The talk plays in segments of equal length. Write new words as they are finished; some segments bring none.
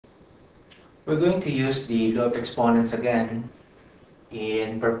We're going to use the law of exponents again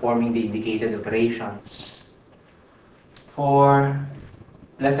in performing the indicated operations. For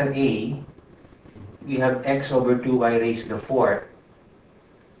letter A, we have x over 2y raised to the fourth.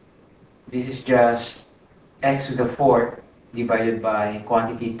 This is just x to the fourth divided by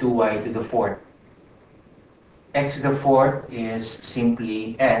quantity 2y to the fourth. X to the fourth is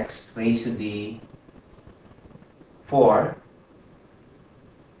simply x raised to the 4.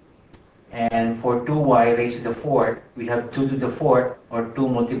 And for 2y raised to the fourth, we have 2 to the fourth, or 2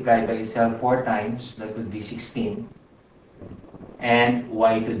 multiplied by itself 4 times, that would be 16, and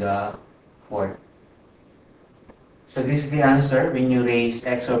y to the fourth. So this is the answer when you raise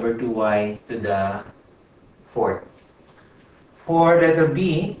x over 2y to the fourth. For letter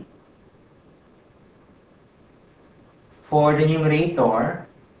B, for the numerator,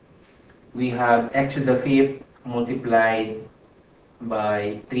 we have x to the fifth multiplied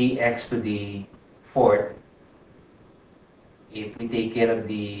by 3x to the fourth. If we take care of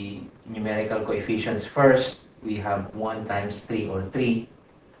the numerical coefficients first, we have 1 times 3, or 3.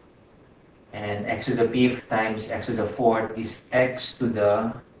 And x to the fifth times x to the fourth is x to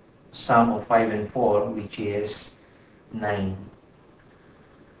the sum of 5 and 4, which is 9.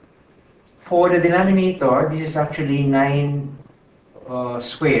 For the denominator, this is actually 9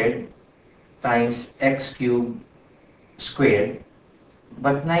 squared times x cubed squared.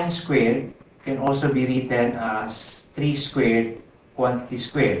 But 9 squared can also be written as 3 squared quantity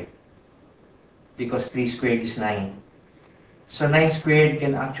squared, because 3 squared is 9. So 9 squared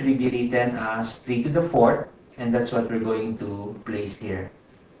can actually be written as 3 to the fourth, and that's what we're going to place here.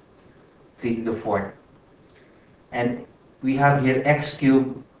 3 to the fourth. And we have here x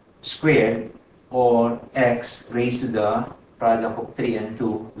cubed squared, or x raised to the product of 3 and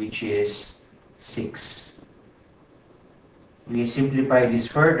 2, which is 6. We simplify this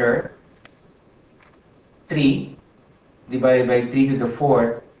further. 3 divided by 3 to the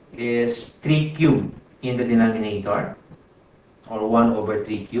fourth is 3 cubed in the denominator, or 1 over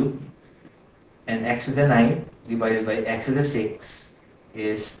 3 cubed. And x to the 9 divided by x to the 6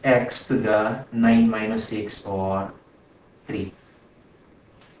 is x to the 9 minus 6, or 3.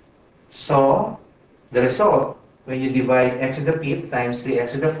 So the result, when you divide x to the fifth times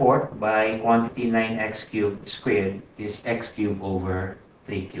 3x to the fourth by quantity 9x cubed squared, is x cubed over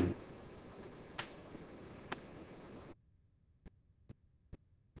 3 cubed.